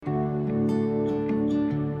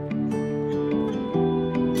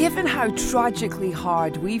Given how tragically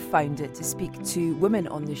hard we found it to speak to women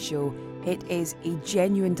on the show, it is a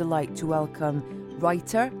genuine delight to welcome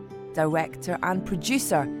writer, director and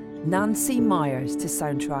producer Nancy Meyers to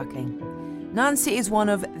Soundtracking. Nancy is one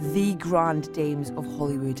of the grand dames of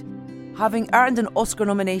Hollywood. Having earned an Oscar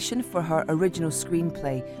nomination for her original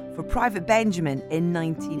screenplay for Private Benjamin in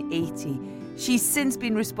 1980, she's since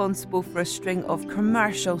been responsible for a string of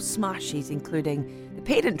commercial smashes including The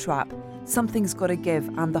Parent Trap, Something's Gotta Give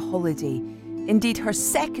and The Holiday. Indeed, her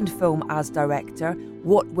second film as director,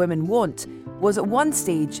 What Women Want, was at one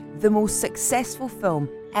stage the most successful film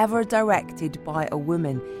ever directed by a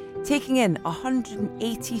woman, taking in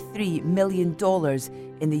 $183 million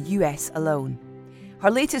in the US alone.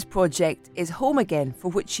 Her latest project is Home Again,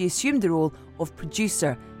 for which she assumed the role of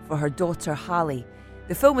producer for her daughter Hallie.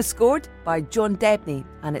 The film was scored by John Debney,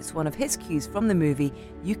 and it's one of his cues from the movie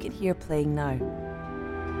you can hear playing now.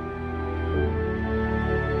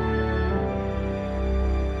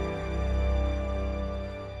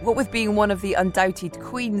 What with being one of the undoubted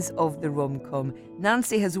queens of the rom-com,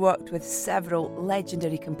 Nancy has worked with several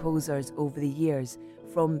legendary composers over the years,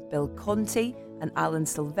 from Bill Conti and Alan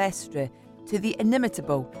Silvestri to the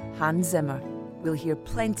inimitable Hans Zimmer. We'll hear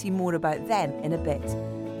plenty more about them in a bit.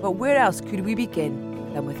 But where else could we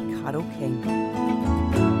begin than with Carole King?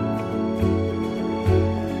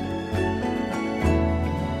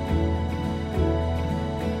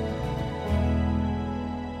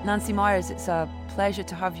 Nancy Meyers, it's a pleasure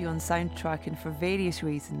to have you on Soundtracking for various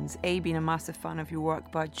reasons. A, being a massive fan of your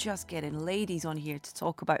work, but just getting ladies on here to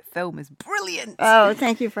talk about film is brilliant. Oh,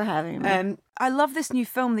 thank you for having me. I love this new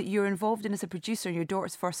film that you're involved in as a producer in your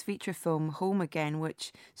daughter's first feature film, Home Again,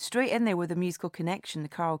 which straight in there with a musical connection, the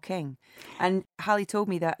Carole King. And Hallie told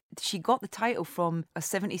me that she got the title from a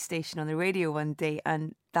 70s station on the radio one day,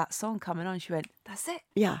 and that song coming on, she went, that's it.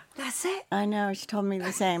 Yeah. That's it. I know, she told me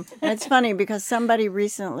the same. And it's funny because somebody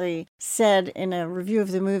recently said in a review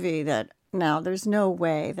of the movie that now there's no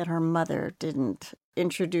way that her mother didn't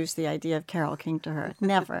introduce the idea of Carole King to her.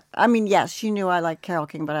 Never. I mean, yes, she knew I liked Carole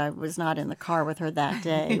King, but I was not in the car with her that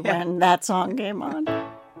day when that song came on.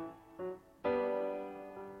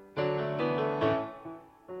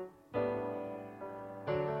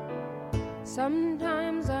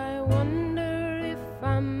 Sometimes I wonder if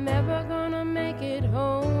I'm ever gonna make it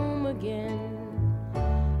home again.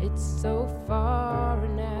 It's so far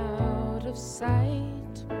and out of sight.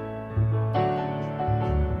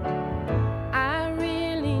 I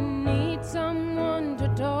really need someone to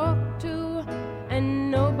talk to,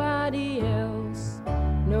 and nobody else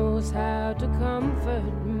knows how to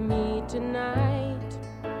comfort me tonight.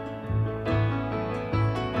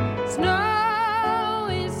 Snow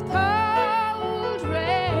is cold,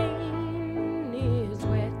 rain is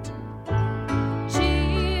wet,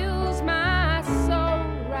 chills my soul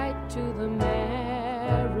right to the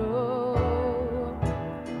marrow.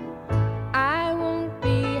 I won't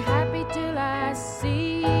be happy till I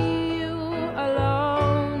see you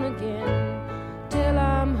alone again, till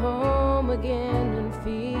I'm home again and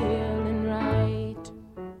feeling right.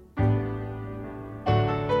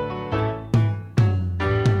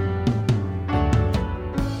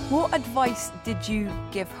 What advice did you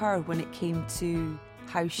give her when it came to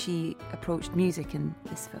how she approached music in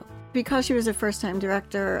this film? Because she was a first-time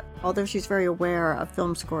director, although she's very aware of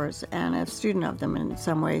film scores and a student of them in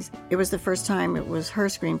some ways, it was the first time it was her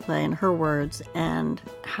screenplay and her words, and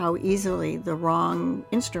how easily the wrong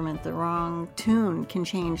instrument, the wrong tune can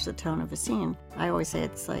change the tone of a scene. I always say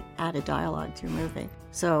it's like added dialogue to a movie.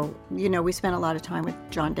 So, we spent a lot of time with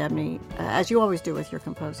John Debney, as you always do with your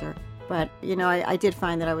composer. But, I did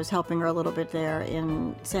find that I was helping her a little bit there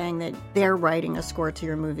in saying that they're writing a score to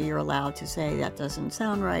your movie. You're allowed to say that doesn't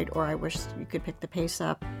sound right, or I wish you could pick the pace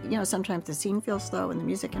up. Sometimes the scene feels slow and the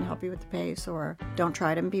music can help you with the pace, or don't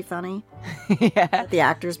try to be funny. Yeah. Let the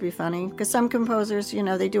actors be funny. Because some composers,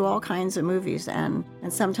 they do all kinds of movies. And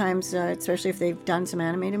sometimes, especially if they've done some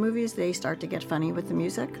animated movies, they start to get funny with the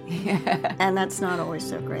music. Yeah. And that's not always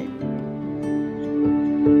so great.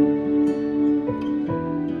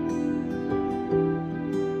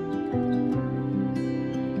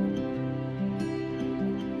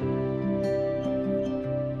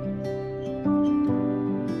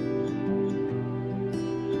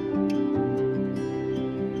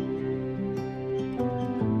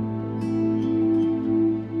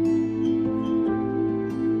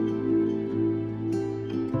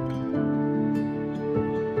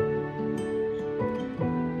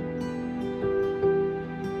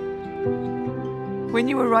 When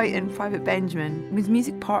you were writing Private Benjamin, was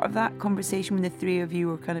music part of that conversation when the three of you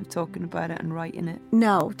were kind of talking about it and writing it?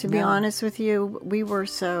 No, to be honest with you, we were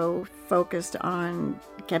so focused on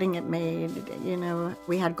getting it made. You know,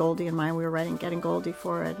 we had Goldie in mind. We were writing Getting Goldie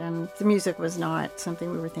for it, and the music was not something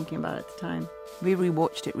we were thinking about at the time. We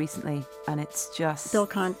rewatched it recently, and it's just... Bill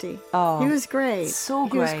Conti. Oh, he was great. So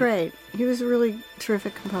great. He was great. He was a really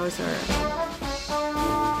terrific composer.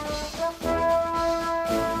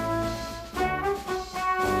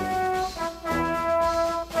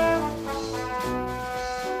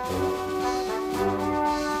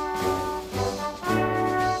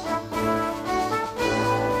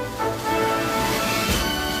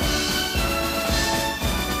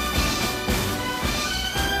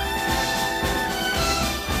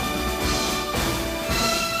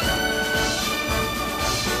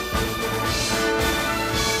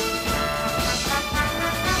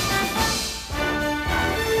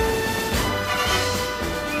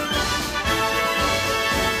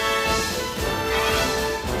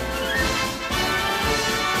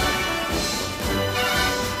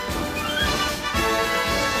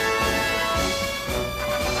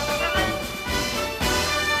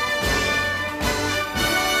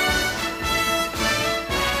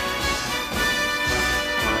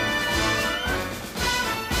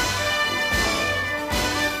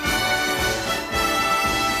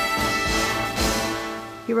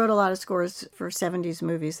 He wrote a lot of scores for 70s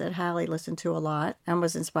movies that Hallie listened to a lot and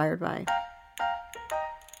was inspired by.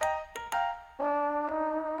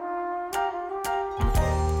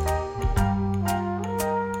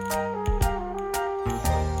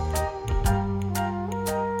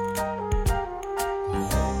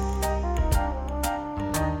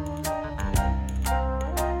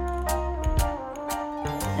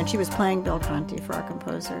 And she was playing Bill Conti for our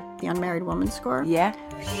composer. The Unmarried Woman score. Yeah.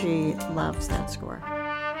 She loves that score.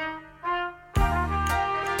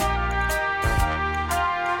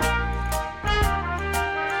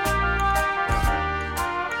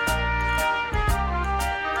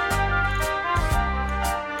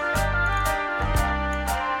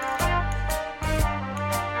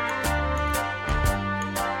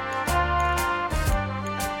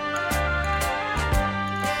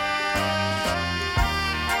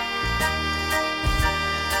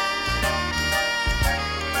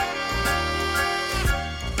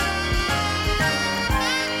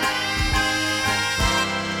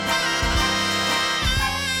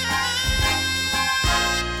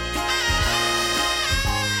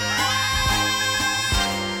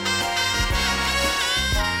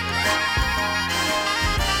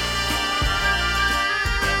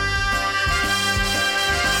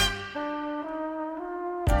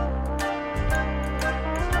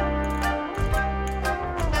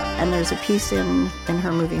 And there's a piece in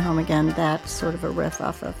her movie Home Again that's sort of a riff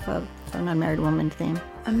off of an Unmarried Woman theme.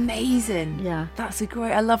 Amazing. Yeah. That's a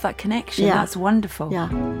great... I love that connection. Yeah. That's wonderful. Yeah.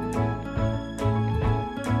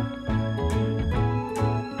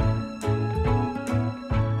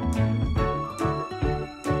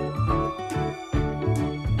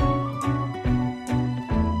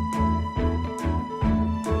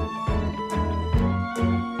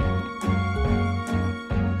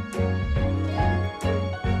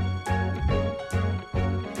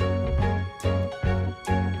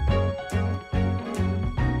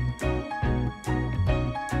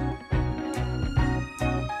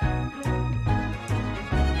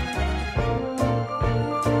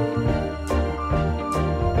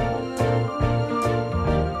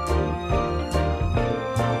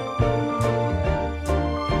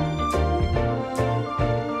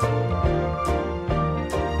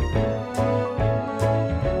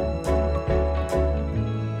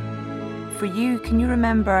 For you, can you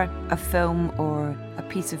remember a film or a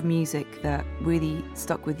piece of music that really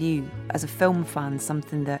stuck with you as a film fan,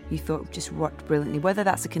 something that you thought just worked brilliantly, whether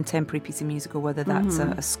that's a contemporary piece of music or whether that's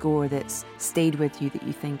a score that's stayed with you that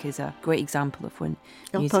you think is a great example of when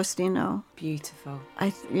Il Postino. Beautiful.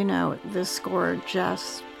 This score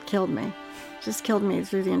just killed me. Just killed me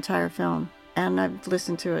through the entire film. And I've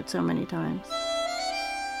listened to it so many times.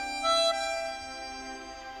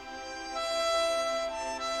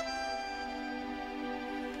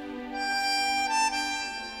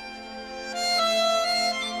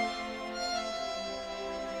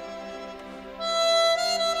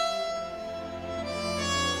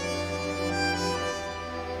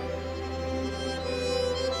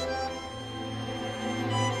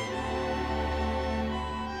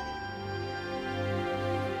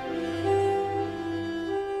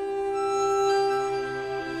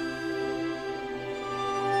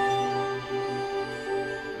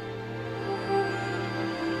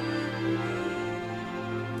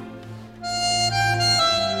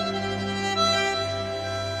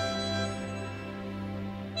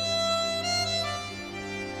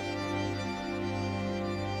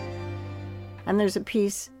 And there's a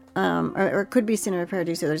piece, or it could be Cinema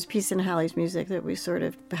Paradiso. There's a piece in Hallie's music that we sort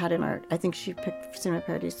of had in our, I think she picked Cinema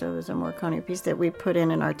Paradiso as a Morricone piece that we put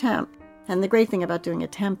in our temp. And the great thing about doing a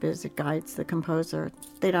temp is it guides the composer.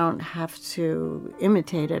 They don't have to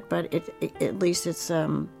imitate it, but at least it's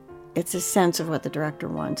a sense of what the director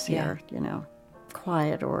wants here,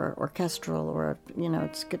 quiet or orchestral or,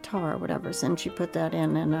 it's guitar or whatever. And she put that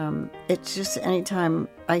in. And it's just anytime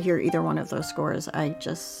I hear either one of those scores, I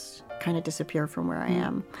just kind of disappear from where I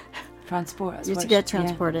am. Transport. You get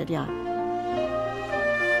transported, yeah.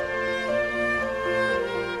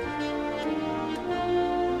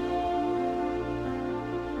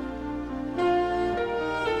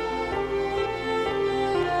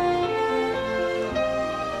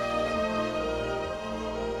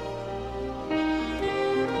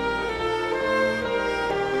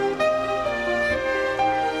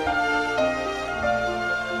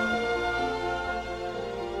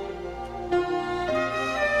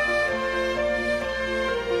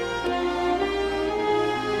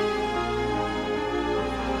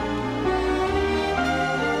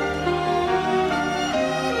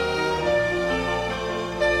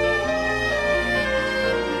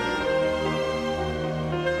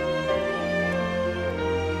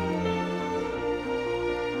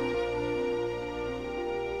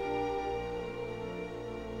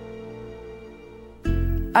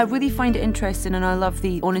 I really find it interesting, and I love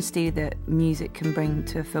the honesty that music can bring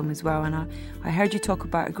to a film as well. And I heard you talk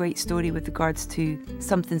about a great story with regards to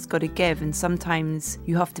something's got to give, and sometimes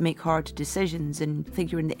you have to make hard decisions. And I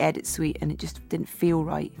think you're in the edit suite and it just didn't feel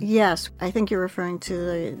right. Yes, I think you're referring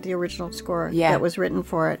to the original score that was written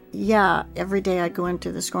for it. Yeah, every day I'd go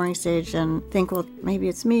into the scoring stage and think, well, maybe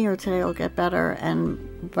it's me or today will get better.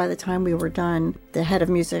 And by the time we were done, the head of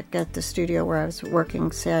music at the studio where I was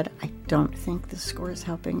working said, I don't think the score is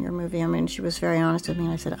helping your movie. I mean, she was very honest with me,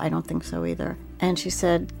 and I said, I don't think so either. And she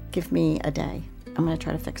said, give me a day. I'm going to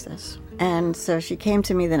try to fix this. And so she came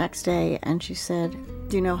to me the next day, and she said,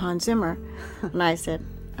 do you know Hans Zimmer? And I said,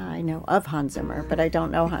 I know of Hans Zimmer, but I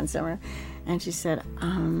don't know Hans Zimmer. And she said,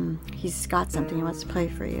 he's got something he wants to play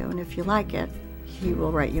for you, and if you like it, he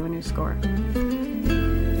will write you a new score.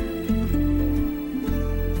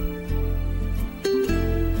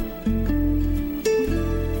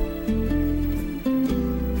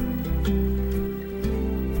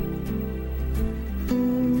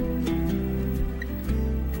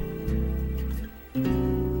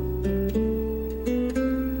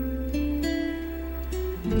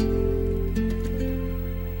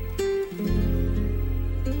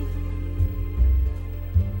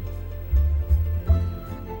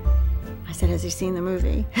 Has he seen the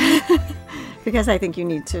movie? Because I think you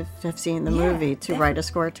need to have seen the movie to write a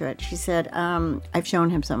score to it. She said, I've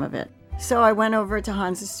shown him some of it. So I went over to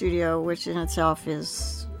Hans' studio, which in itself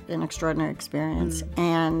is an extraordinary experience.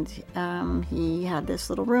 And he had this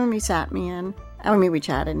little room he sat me in. I mean, we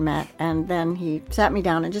chatted and met. And then he sat me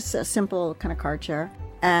down in just a simple kind of car chair.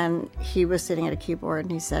 And he was sitting at a keyboard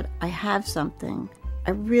and he said, I have something.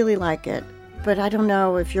 I really like it, but I don't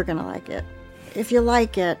know if you're going to like it. If you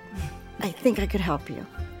like it, I think I could help you.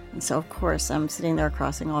 And so, of course, I'm sitting there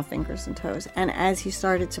crossing all fingers and toes. And as he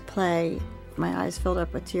started to play, my eyes filled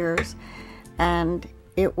up with tears. And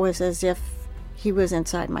it was as if he was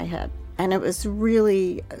inside my head. And it was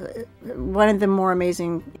really one of the more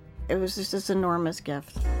amazing, it was just this enormous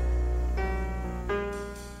gift.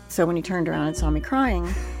 So when he turned around and saw me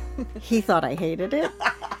crying, he thought I hated it.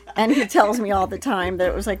 And he tells me all the time that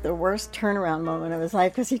it was like the worst turnaround moment of his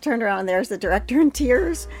life, because he turned around and there's the director in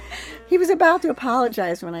tears. He was about to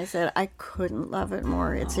apologize when I said, I couldn't love it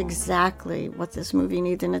more. It's exactly what this movie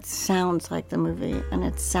needs, and it sounds like the movie, and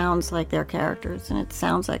it sounds like their characters, and it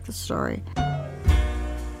sounds like the story.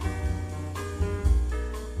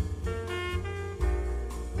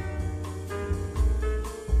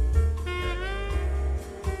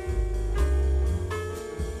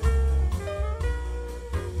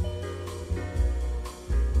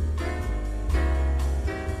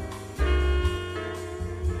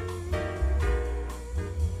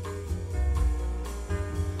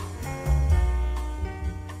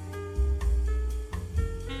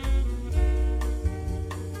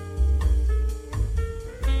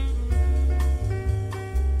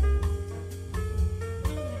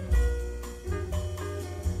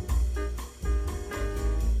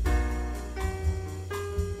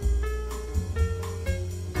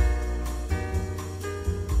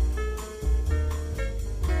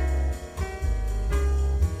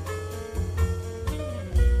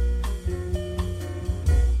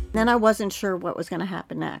 And I wasn't sure what was going to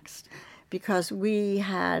happen next, because we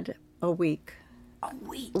had a week A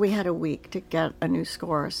week? We had a week to get a new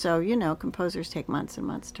score. So, you know, composers take months and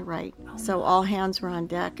months to write. So all hands were on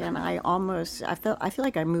deck, and I feel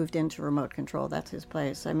like I moved into remote control. That's his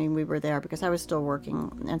place. I mean, we were there because I was still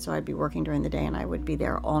working, and so I'd be working during the day, and I would be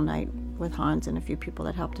there all night with Hans and a few people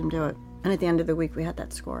that helped him do it. And at the end of the week, we had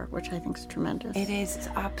that score, which I think is tremendous. It is. It's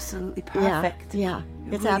absolutely perfect. Yeah.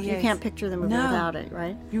 It really you is. can't picture the movie without it,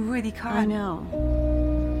 right? You really can't. I know.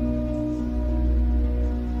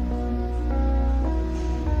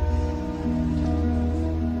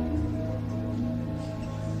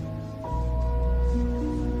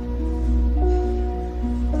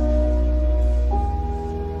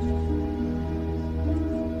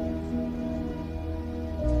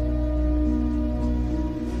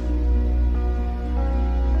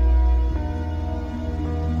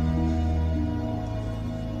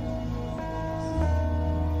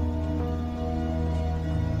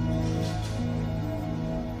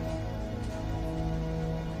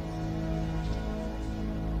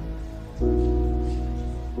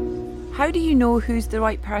 How do you know who's the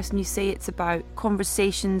right person? You say it's about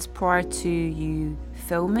conversations prior to you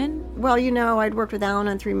filming? Well, you know, I'd worked with Alan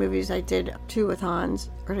on 3 movies. I did 2 with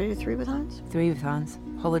Hans. Or did I do 3 with Hans? 3 with Hans.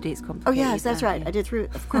 Holidays Complicated. Oh, yes, that's right. I did 3,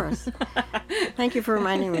 of course. Thank you for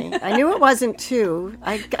reminding me. I knew it wasn't 2.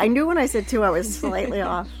 I knew when I said 2, I was slightly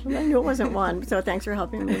off. I knew it wasn't 1, so thanks for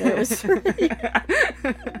helping me. It was 3.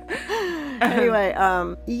 Anyway,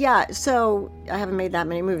 so I haven't made that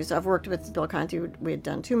many movies. So I've worked with Bill Conti. We had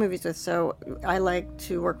done 2 movies with, so I like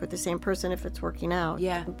to work with the same person if it's working out.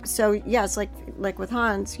 Yeah. So, yeah, it's like with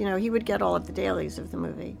Hans, you know, he would get all of the dailies of the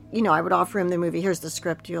movie. You know, I would offer him the movie, here's the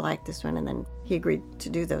script, do you like this one? And then he agreed to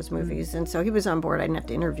do those movies. And so he was on board. I didn't have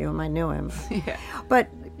to interview him. I knew him. Yeah. But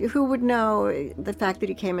who would know the fact that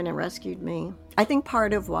he came in and rescued me? I think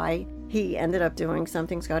part of why he ended up doing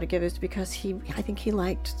Something's Gotta Give is because I think he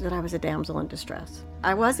liked that I was a damsel in distress.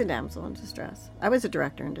 I was a damsel in distress. I was a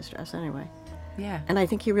director in distress anyway. Yeah. And I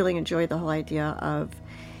think he really enjoyed the whole idea of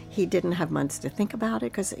he didn't have months to think about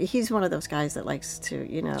it, because he's one of those guys that likes to,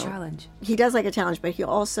 you know... Challenge. He does like a challenge, but he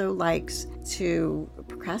also likes to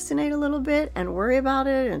procrastinate a little bit and worry about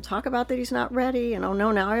it and talk about that he's not ready and, oh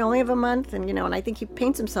no, now I only have a month, and, you know, and I think he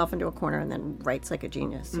paints himself into a corner and then writes like a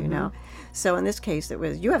genius, you know? So in this case, it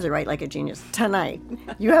was, you have to write like a genius tonight.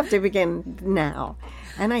 You have to begin now.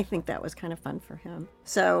 And I think that was kind of fun for him.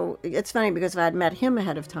 So it's funny because if I had met him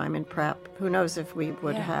ahead of time in prep, who knows if we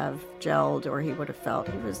would have gelled or he would have felt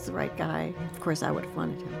he was the right guy. Of course, I would have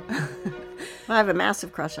wanted him. I have a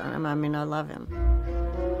massive crush on him. I mean, I love him.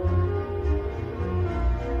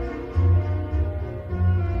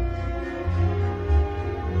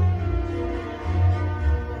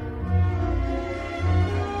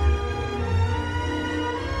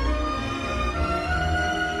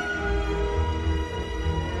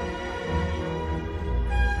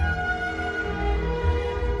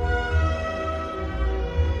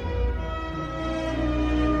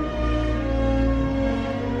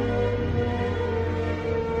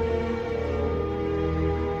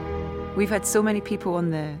 We've had so many people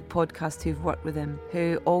on the podcast who've worked with him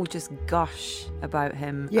who all just gush about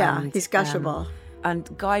him. Yeah, and, he's gushable. And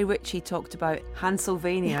Guy Ritchie talked about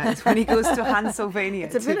Hansylvania. It's when he goes to Hansylvania.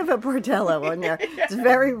 It's a bit of a bordello in there. It's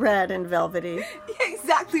very red and velvety. Yeah,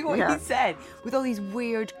 exactly what he said. With all these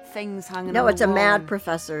weird things hanging on the No, it's a wall. mad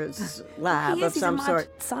professor's lab of some sort. He's a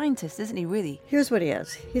mad scientist, isn't he, really? Here's what he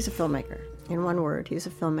is. He's a filmmaker. In one word, he's a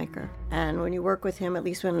filmmaker. And when you work with him, at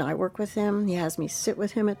least when I work with him, he has me sit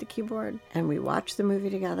with him at the keyboard and we watch the movie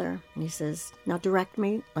together. And he says, now direct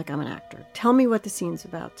me like I'm an actor. Tell me what the scene's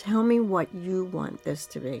about. Tell me what you want this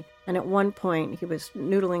to be. And at one point, he was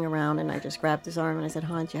noodling around and I just grabbed his arm and I said,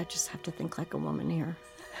 Hans, you just have to think like a woman here.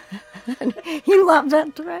 And he loved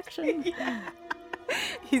that direction. Yeah.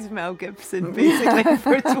 He's Mel Gibson, basically,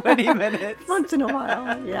 for 20 minutes. Once in a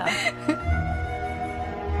while, yeah.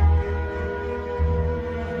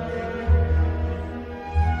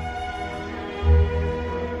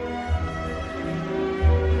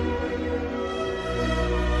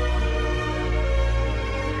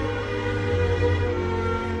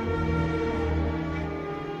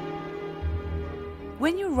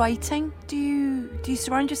 When you're writing, do you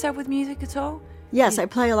surround yourself with music at all? Yes, I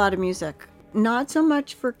play a lot of music. Not so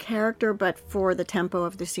much for character, but for the tempo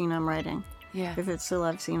of the scene I'm writing. Yeah. If it's a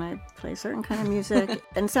love scene, I play certain kind of music.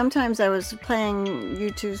 And sometimes I was playing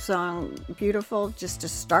U2's song Beautiful just to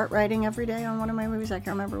start writing every day on one of my movies. I can't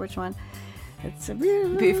remember which one. It's a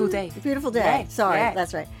beautiful day. Beautiful day. Yeah. Sorry, Yeah.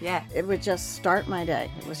 that's right. Yeah. It would just start my day.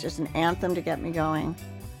 It was just an anthem to get me going.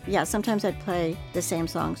 Yeah, sometimes I'd play the same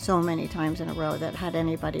song so many times in a row that had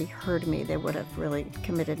anybody heard me, they would have really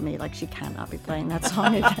committed me, like, she cannot be playing that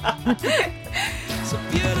song again. It's a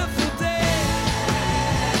beautiful day.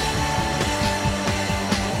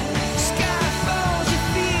 Sky falls, you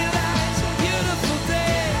feel like it's a beautiful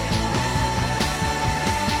day.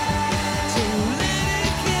 So let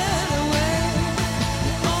it get away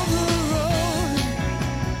on the road.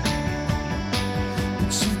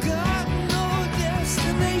 But you've got no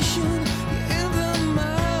destination, you're in the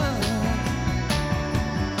mud.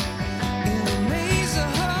 In the maze of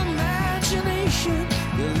her imagination,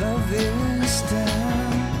 your love is down.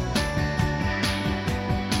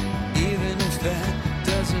 Even if that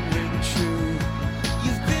doesn't ring true,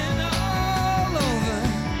 you've been all over,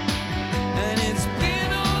 and it's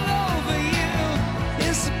been all over you.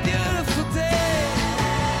 It's a beautiful day.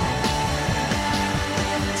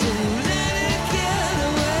 So let it get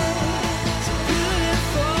away. It's a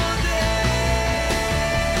beautiful day.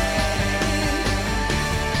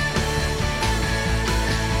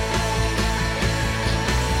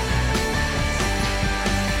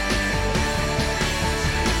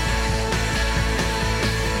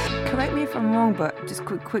 Correct me if I'm wrong, but just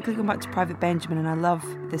quickly going back to Private Benjamin, and I love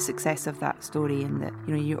the success of that story and that,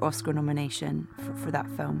 you know, your Oscar nomination for that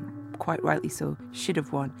film, quite rightly so, should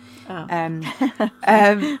have won. Oh.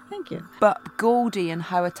 Thank you. But Goldie and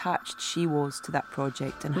how attached she was to that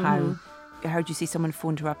project, and how I heard you say someone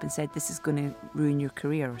phoned her up and said, this is going to ruin your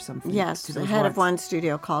career or something. Yes, to the those head of words. one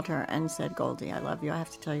studio called her and said, Goldie, I love you. I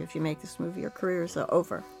have to tell you, if you make this movie, your career is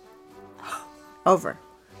over. Over.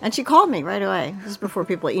 And she called me right away. This is before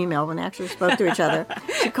people email, when they actually spoke to each other.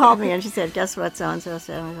 She called me and she said, guess what so-and-so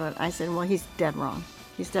said? I said, well, he's dead wrong.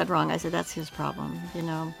 He's dead wrong. I said, that's his problem, you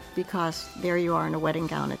know, because there you are in a wedding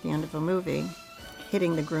gown at the end of a movie,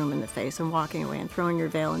 hitting the groom in the face and walking away and throwing your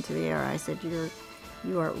veil into the air. I said,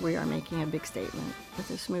 we are making a big statement with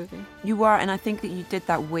this movie. You are, and I think that you did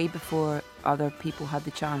that way before other people had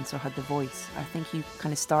the chance or had the voice. I think you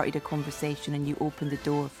kind of started a conversation and you opened the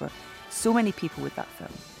door for so many people with that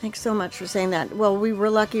film. Thanks so much for saying that. Well, we were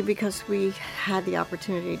lucky because we had the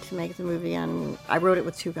opportunity to make the movie, and I wrote it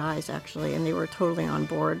with two guys, actually, and they were totally on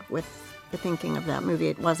board with the thinking of that movie.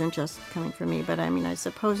 It wasn't just coming from me, but I mean, I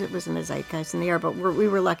suppose it was in the zeitgeist in the air, but we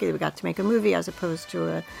were lucky that we got to make a movie as opposed to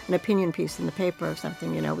an opinion piece in the paper or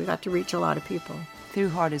something, you know. We got to reach a lot of people. Through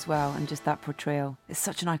Hard as well, and just that portrayal. It's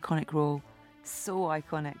such an iconic role. So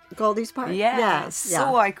iconic. Goldie's part? Yeah,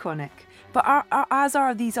 so iconic. But as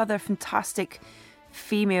are these other fantastic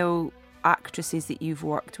female actresses that you've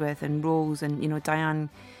worked with and roles, and, you know, Diane,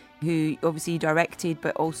 who obviously you directed,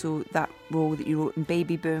 but also that role that you wrote in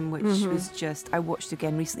Baby Boom, which was just, I watched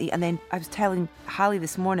again recently. And then I was telling Hallie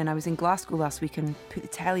this morning, I was in Glasgow last week and put the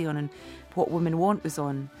telly on and What Women Want was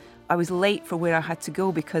on. I was late for where I had to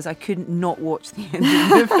go because I couldn't not watch the end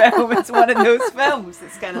of the film. It's one of those films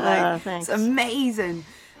that's kind of like, thanks. It's amazing.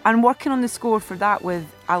 And working on the score for that with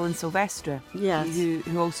Alan Silvestri, Yes. who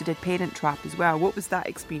also did Parent Trap as well. What was that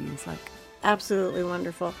experience like? Absolutely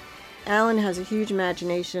wonderful. Alan has a huge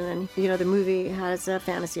imagination, and, you know, the movie has a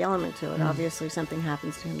fantasy element to it. Obviously, something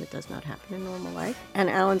happens to him that does not happen in normal life. And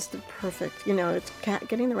Alan's the perfect, you know, it's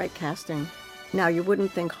getting the right casting. Now, you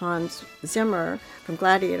wouldn't think Hans Zimmer from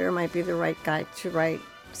Gladiator might be the right guy to write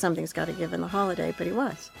Something's Got to Give in the Holiday, but he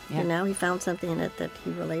was. Yeah. And now he found something in it that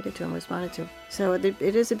he related to and responded to. So it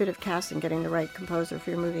is a bit of casting, getting the right composer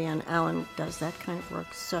for your movie, and Alan does that kind of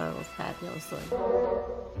work so fabulously.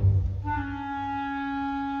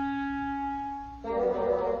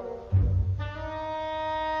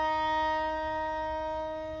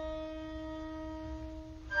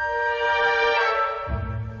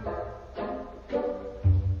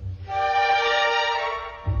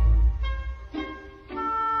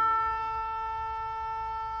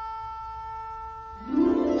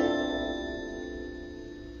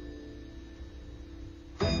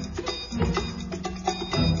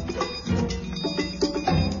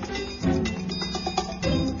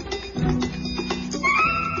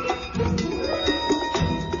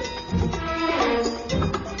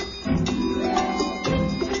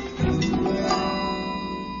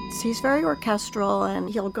 He's very orchestral, and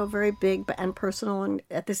he'll go very big and personal, and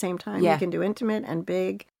at the same time Yeah. he can do intimate and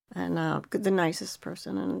big, and the nicest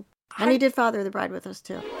person. And he did Father of the Bride with us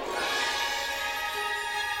too.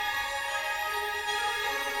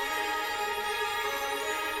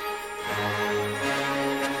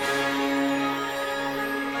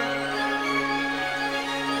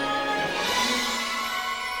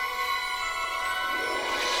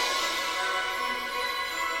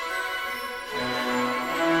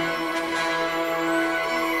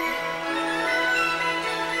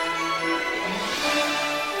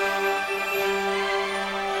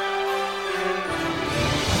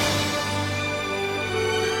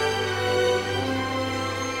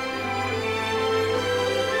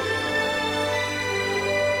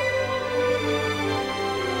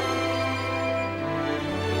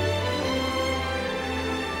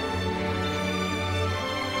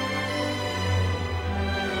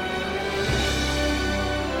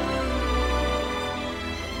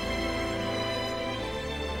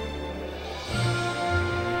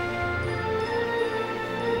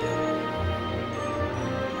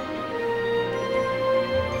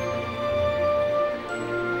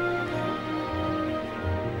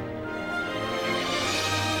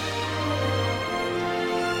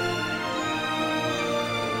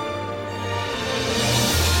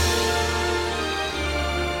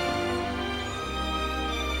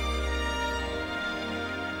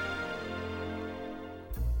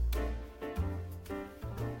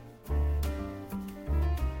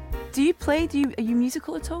 Are you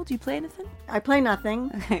musical at all? Do you play anything? I play nothing.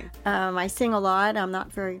 Okay. I sing a lot. I'm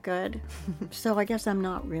not very good. So I guess I'm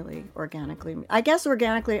not really organically. I guess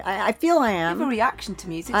organically, I feel I am. You have a reaction to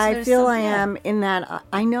music. I feel I am in that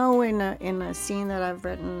I know in a scene that I've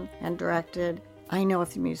written and directed, I know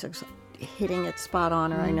if the music's hitting it spot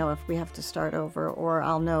on, or I know if we have to start over, or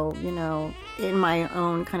I'll know, in my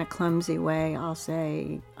own kind of clumsy way, I'll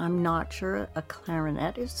say, I'm not sure a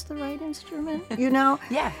clarinet is the right instrument,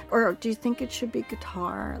 Yeah. Or do you think it should be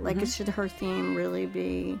guitar? Like, should her theme really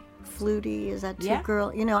be fluty? Is that too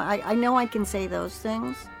girl? I know I can say those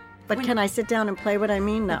things, but can I sit down and play what I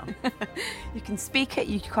mean? No. You can speak it,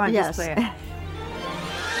 you can't just play it.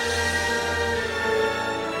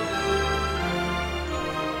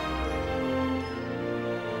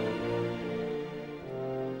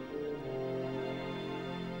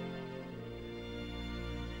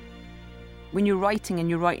 When you're writing and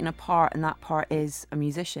you're writing a part, and that part is a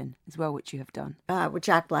musician as well, which you have done. With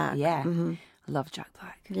Jack Black. Yeah. Mm-hmm. I love Jack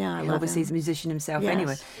Black. Yeah, I love obviously him. he's a musician himself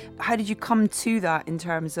anyway. Yes. How did you come to that in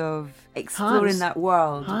terms of exploring Hans. that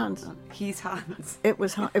world? Hans. He's Hans. It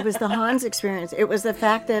was the Hans experience. It was the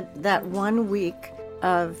fact that 1 week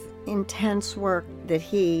of intense work that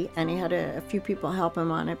he had a few people help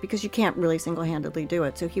him on it, because you can't really single-handedly do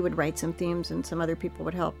it. So he would write some themes and some other people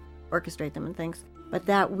would help orchestrate them and things. But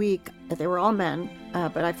that week, they were all men,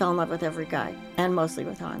 but I fell in love with every guy, and mostly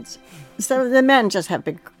with Hans. So the men just have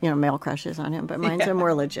big, male crushes on him, but mine's a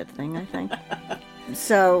more legit thing, I think.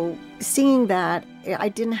 So seeing that, I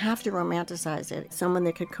didn't have to romanticize it. Someone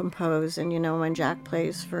that could compose, and when Jack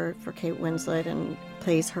plays for Kate Winslet and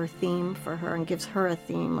plays her theme for her and gives her a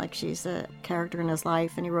theme like she's a character in his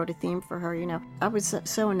life, and he wrote a theme for her, I was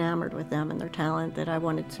so enamored with them and their talent that I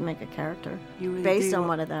wanted to make a character based on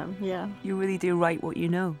one of them. Yeah. You really do write what you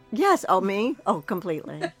know. Yes. Oh, me? Oh,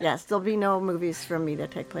 completely. Yes. There'll be no movies from me that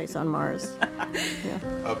take place on Mars. Yeah.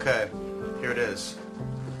 Okay, here it is.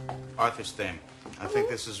 Arthur's theme. I think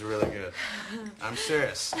this is really good. I'm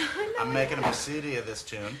serious. I'm making him a CD of this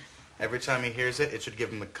tune. Every time he hears it, it should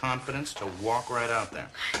give him the confidence to walk right out there.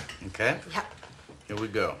 Okay? Yeah. Here we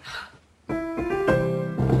go. Did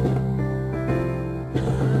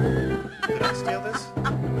I steal this?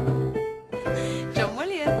 John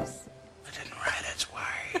Williams. I didn't write it,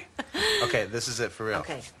 why? Okay, this is it for real.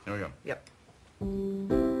 Okay. Here we go. Yep.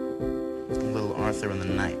 Little Arthur and the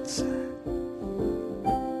Knights.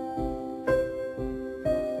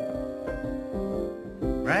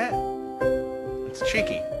 Right? It's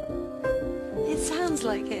cheeky. It sounds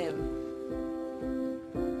like him.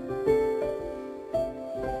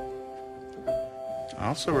 I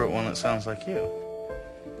also wrote one that sounds like you.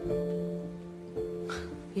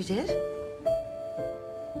 You did?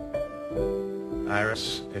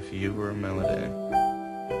 Iris, if you were a melody.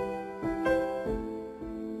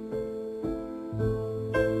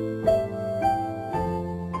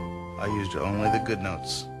 I used only the good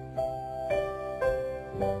notes.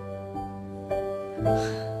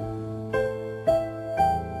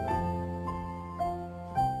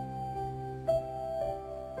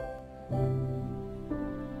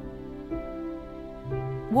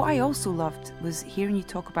 What I also loved was hearing you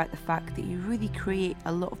talk about the fact that you really create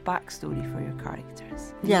a lot of backstory for your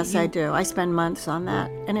characters. Yes, I do. I spend months on that.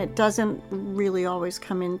 And it doesn't really always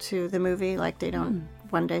come into the movie. Like, they don't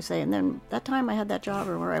one day say, and then that time I had that job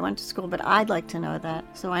or where I went to school. But I'd like to know that,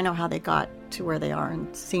 so I know how they got to where they are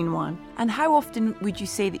in scene one. And how often would you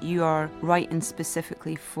say that you are writing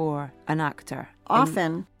specifically for an actor?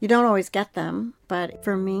 Often. You don't always get them. But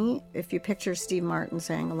for me, if you picture Steve Martin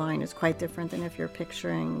saying a line, it's quite different than if you're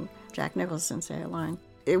picturing Jack Nicholson say a line.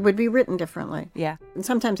 It would be written differently. Yeah. And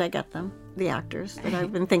sometimes I get them, the actors that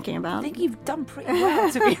I've been thinking about. I think you've done pretty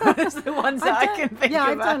well, to be honest, the ones that I can think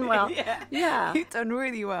yeah, about. I've done well. Yeah. You've done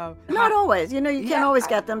really well. Not always. You can't always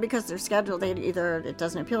get them because they're scheduled. Either it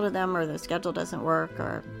doesn't appeal to them or the schedule doesn't work.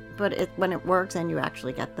 But when it works and you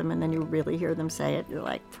actually get them and then you really hear them say it, you're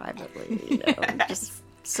like privately, just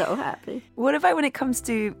so happy. What about when it comes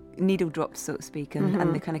to needle drops, so to speak,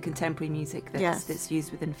 and the kind of contemporary music that's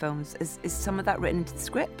used within films? Is some of that written into the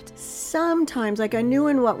script? Sometimes, like I knew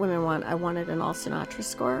in What Women Want, I wanted an all Sinatra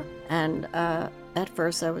score. And at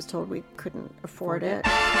first I was told we couldn't afford it.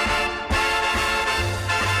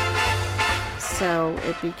 So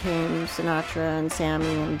it became Sinatra and Sammy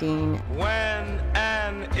and Dean. When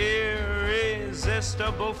an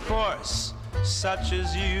irresistible force such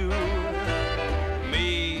as you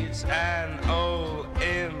meets an old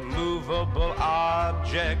immovable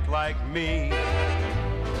object like me,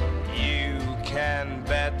 you can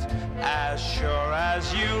bet as sure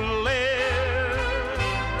as you live,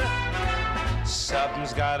 such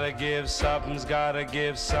Something's gotta give, something's gotta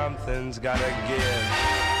give, something's gotta give.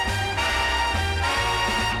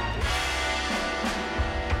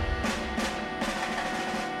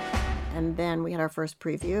 And then we had our first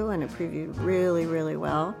preview, and it previewed really, really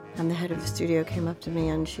well. And the head of the studio came up to me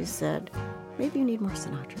and she said, maybe you need more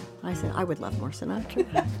Sinatra. I said, I would love more Sinatra.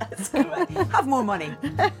 That's great. Have more money.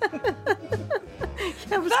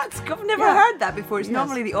 I've never heard that before. It's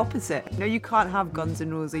normally the opposite. No, you can't have Guns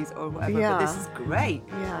N' Roses or whatever, but this is great.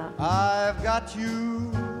 Yeah. I've got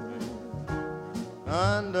you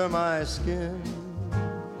under my skin.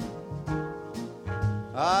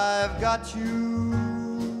 I've got you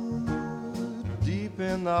deep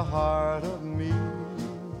in the heart of me.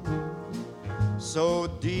 So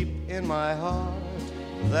deep in my heart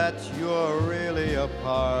that you're really a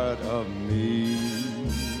part of me.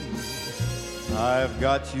 I've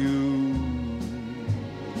got you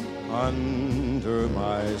under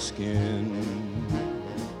my skin.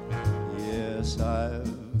 Yes,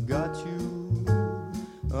 I've got you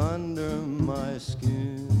under my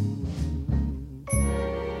skin.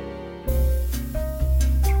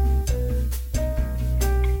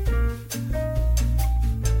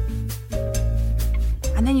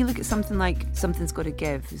 And then you look at something like Something's Gotta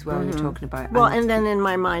Give as well, you're talking about. Well, and then in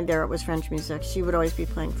my mind there it was French music. She would always be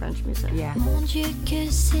playing French music. Yeah. Mon Dieu, que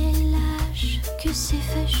c'est lâche, que c'est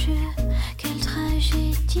fâcheux, quelle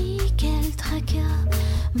tragédie, quel tracas.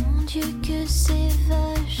 Mon Dieu, que c'est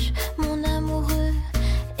vache, mon amoureux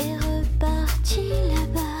est reparti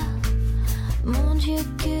là-bas. Mon Dieu,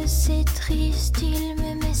 que c'est triste, il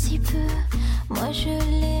m'aimait si peu. Moi je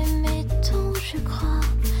l'aimais tant, je crois.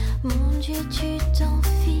 Mon Dieu, tu t'en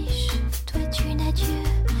fiches, toi tu n'as Dieu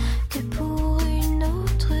que pour une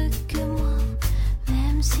autre que moi.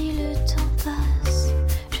 Même si le temps passe,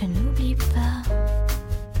 je n'oublie pas.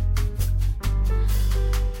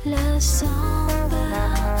 La samba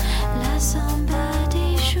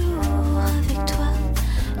des jours avec toi.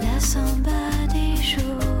 La samba des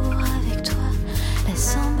jours avec toi. La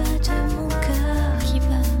samba de mon cœur qui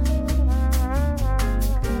bat.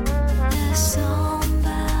 La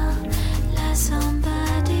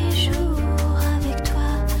samba des jours avec toi,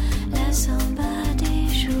 la samba des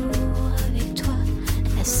jours avec toi,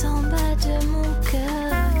 la samba de mon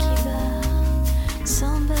cœur qui bat,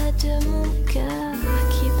 samba de mon cœur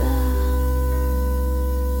qui bat.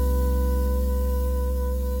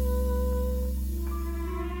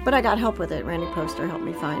 But I got help with it. Randy Poster helped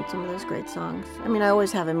me find some of those great songs. I mean, I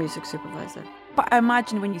always have a music supervisor. But I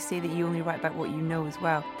imagine when you say that you only write about what you know as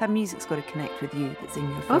well, that music's got to connect with you that's in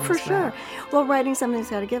your film. Oh, for as well. sure. Well, writing Something's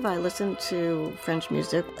Gotta Give, I listened to French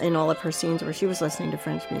music in all of her scenes where she was listening to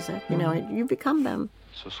French music. You know, you become them.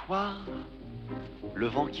 Ce soir, le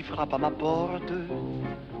vent qui frappe à ma porte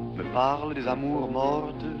me parle des amours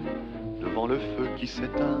mortes devant le feu qui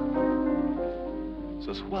s'éteint.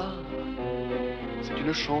 Ce soir, c'est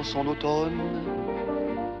une chanson d'automne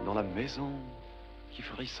dans la maison qui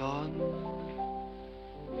frissonne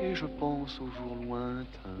et je pense aux jours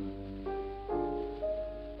lointains.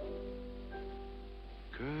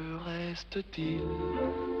 Que reste-t-il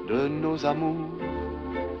de nos amours?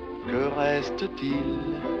 Que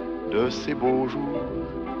reste-t-il de ces beaux jours?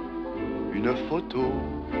 Une photo,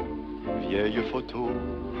 vieille photo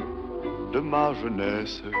de ma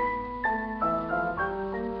jeunesse.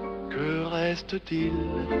 Que reste-t-il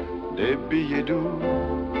des billets doux,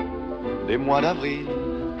 des mois d'avril,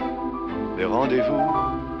 des rendez-vous,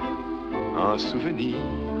 un souvenir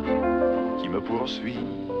qui me poursuit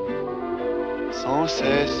sans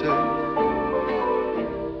cesse.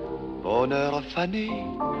 Bonheur fané,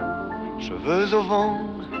 cheveux au vent,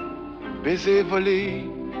 baisers volés,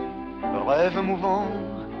 rêves mouvants.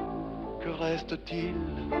 Que reste-t-il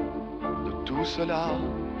de tout cela?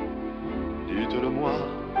 Dites-le-moi.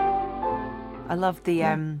 I love the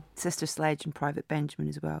Sister Sledge and Private Benjamin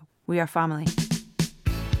as well. We Are Family.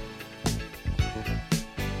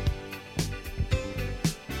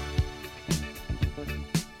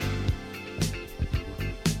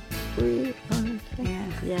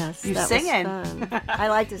 Yes, You're that singing. was fun. I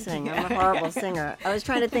like to sing. I'm a horrible singer. I was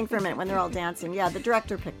trying to think for a minute when they're all dancing. Yeah, the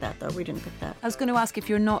director picked that, though. We didn't pick that. I was going to ask, if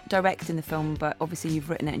you're not directing the film, but obviously you've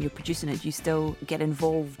written it and you're producing it, do you still get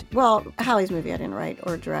involved? Well, Hallie's movie I didn't write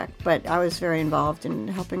or direct, but I was very involved in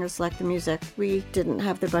helping her select the music. We didn't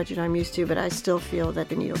have the budget I'm used to, but I still feel that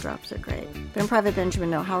the needle drops are great. But in Private Benjamin,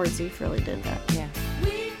 no, Howard Zieff really did that. Yeah.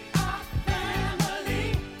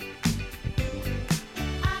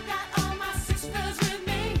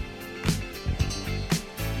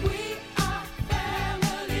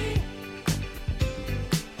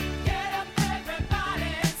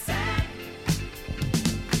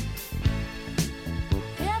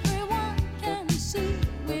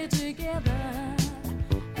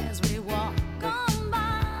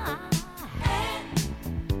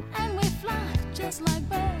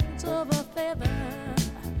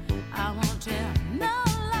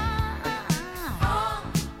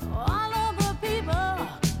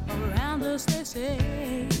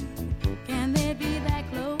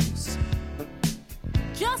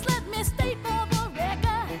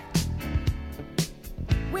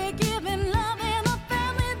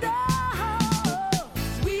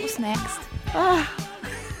 I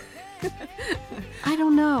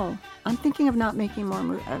don't know. I'm thinking of not making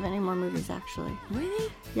any more movies, actually.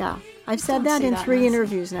 Really? Yeah. I've said that in 3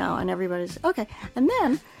 interviews now, and everybody's, okay. And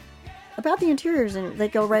then, about the interiors, and they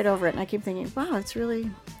go right over it, and I keep thinking, wow, it's really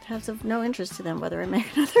has of no interest to them whether I make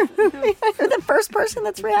another movie. You're the first person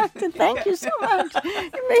that's reacted. Thank you so much.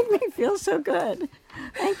 You made me feel so good.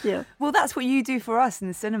 Thank you. Well, that's what you do for us in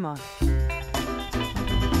the cinema.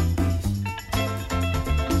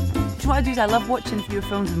 What I do is I love watching your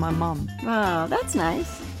films with my mum. Oh, that's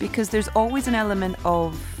nice. Because there's always an element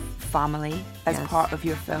of family as Yes. part of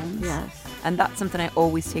your films. Yes. And that's something I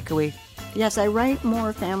always take away. Yes, I write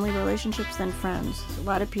more family relationships than friends. A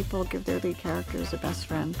lot of people give their lead characters a best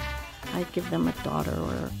friend. I give them a daughter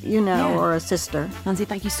or a sister. Nancy,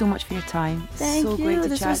 thank you so much for your time. Thank so you. Great to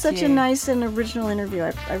This chat was such to a you. nice and original interview.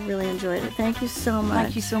 I really enjoyed it. Thank you so much.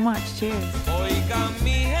 Thank you so much. Cheers. Oigan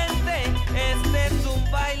mi gente, este es un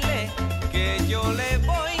baile que yo le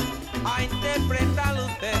voy a interpretar a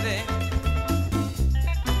ustedes.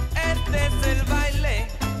 Este es el baile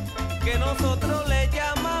que nosotros le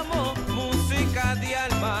llamamos música de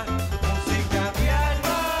alma. Música de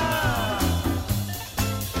alma.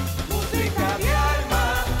 Música de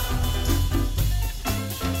alma.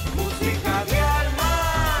 Música de alma.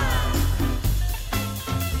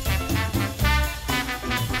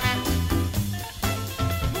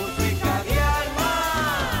 Música de alma.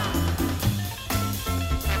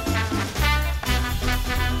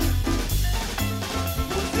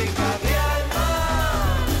 Música de alma.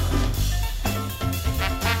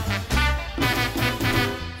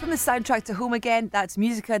 From the soundtrack to Home Again, that's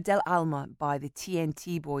Musica del Alma by the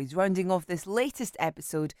TNT Boys, rounding off this latest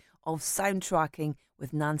episode of Soundtracking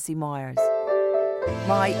with Nancy Meyers.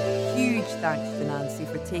 My huge thanks to Nancy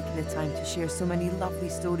for taking the time to share so many lovely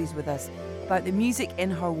stories with us about the music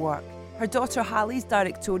in her work. Her daughter Hallie's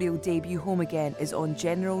directorial debut Home Again is on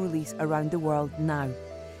general release around the world now.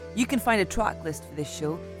 You can find a track list for this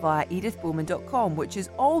show via edithbowman.com, which is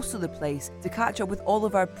also the place to catch up with all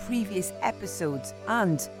of our previous episodes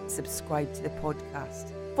and subscribe to the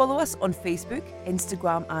podcast. Follow us on Facebook,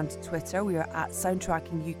 Instagram and Twitter. We are at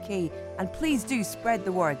Soundtracking UK, and please do spread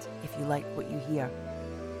the word if you like what you hear.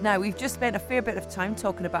 Now, we've just spent a fair bit of time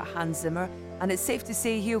talking about Hans Zimmer, and it's safe to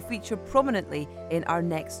say he'll feature prominently in our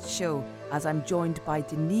next show, as I'm joined by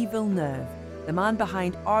Denis Villeneuve, the man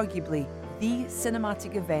behind arguably the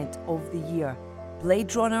cinematic event of the year,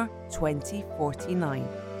 Blade Runner 2049.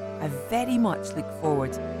 I very much look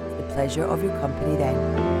forward to the pleasure of your company then.